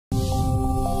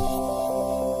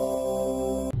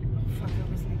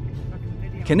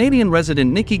Canadian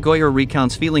resident Nikki Goyer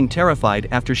recounts feeling terrified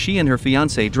after she and her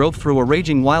fiancé drove through a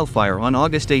raging wildfire on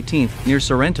August 18 near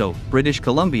Sorrento, British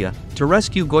Columbia, to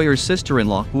rescue Goyer's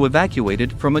sister-in-law who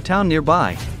evacuated from a town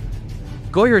nearby.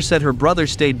 Goyer said her brother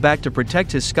stayed back to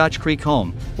protect his Scotch Creek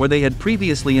home, where they had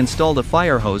previously installed a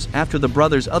fire hose after the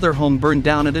brother's other home burned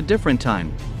down at a different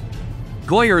time.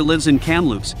 Goyer lives in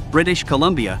Kamloops, British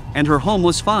Columbia, and her home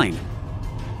was fine.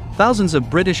 Thousands of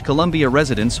British Columbia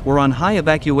residents were on high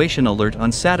evacuation alert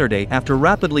on Saturday after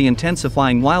rapidly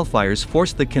intensifying wildfires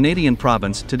forced the Canadian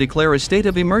province to declare a state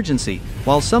of emergency,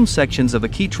 while some sections of a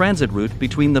key transit route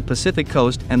between the Pacific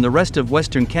coast and the rest of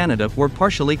Western Canada were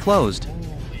partially closed.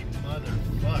 Holy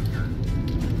motherfucker.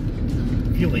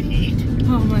 Feel the heat?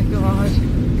 Oh my god.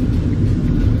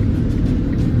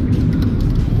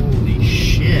 Holy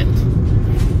shit.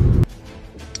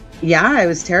 Yeah, I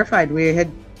was terrified.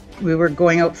 We were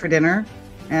going out for dinner,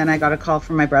 and I got a call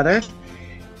from my brother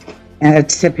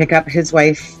to pick up his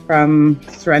wife from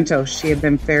Sorrento. She had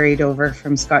been ferried over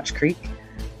from Scotch Creek,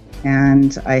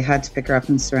 and I had to pick her up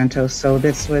in Sorrento. So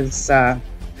this was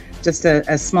just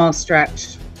a small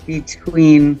stretch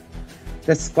between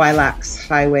the Squilax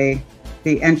Highway,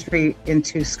 the entry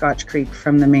into Scotch Creek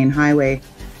from the main highway,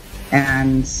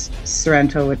 and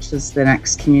Sorrento, which is the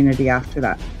next community after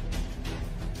that.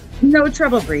 No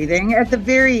trouble breathing. At the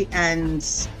very end,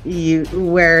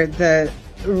 where the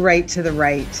right to the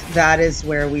right, that is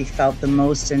where we felt the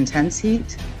most intense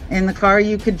heat in the car.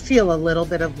 You could feel a little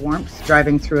bit of warmth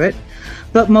driving through it,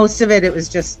 but most of it was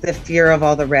just the fear of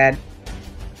all the red.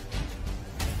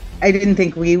 I didn't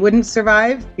think we wouldn't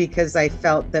survive because I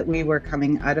felt that we were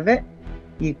coming out of it.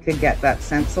 You could get that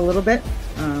sense a little bit.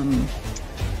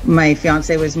 My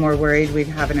fiance was more worried we'd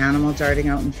have an animal darting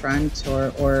out in front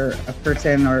or a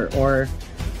person or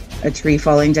a tree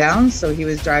falling down. So he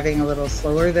was driving a little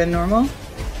slower than normal.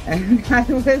 And I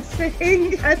was saying,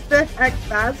 get the heck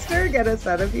faster, get us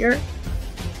out of here.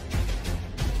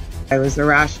 I was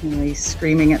irrationally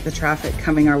screaming at the traffic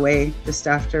coming our way just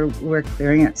after we're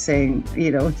clearing it, saying,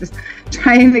 just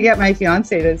trying to get my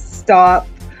fiance to stop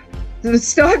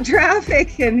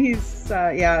traffic. And he's, so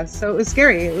it was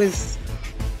scary. It was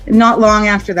not long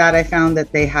after that, I found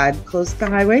that they had closed the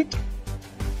highway.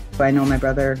 I know my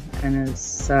brother and his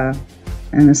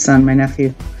son, my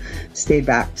nephew, stayed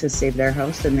back to save their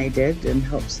house, and they did, and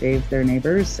helped save their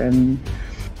neighbors. And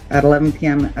at 11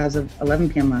 p.m., as of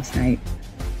 11 p.m. last night,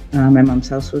 my mom's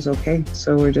house was okay.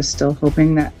 So we're just still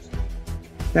hoping that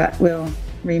that will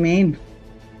remain.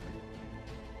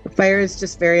 The fire is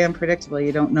just very unpredictable.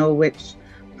 You don't know which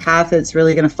path it's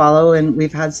really going to follow, and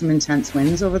we've had some intense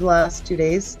winds over the last 2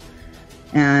 days,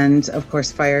 and of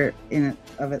course fire in it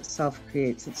of itself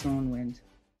creates its own wind.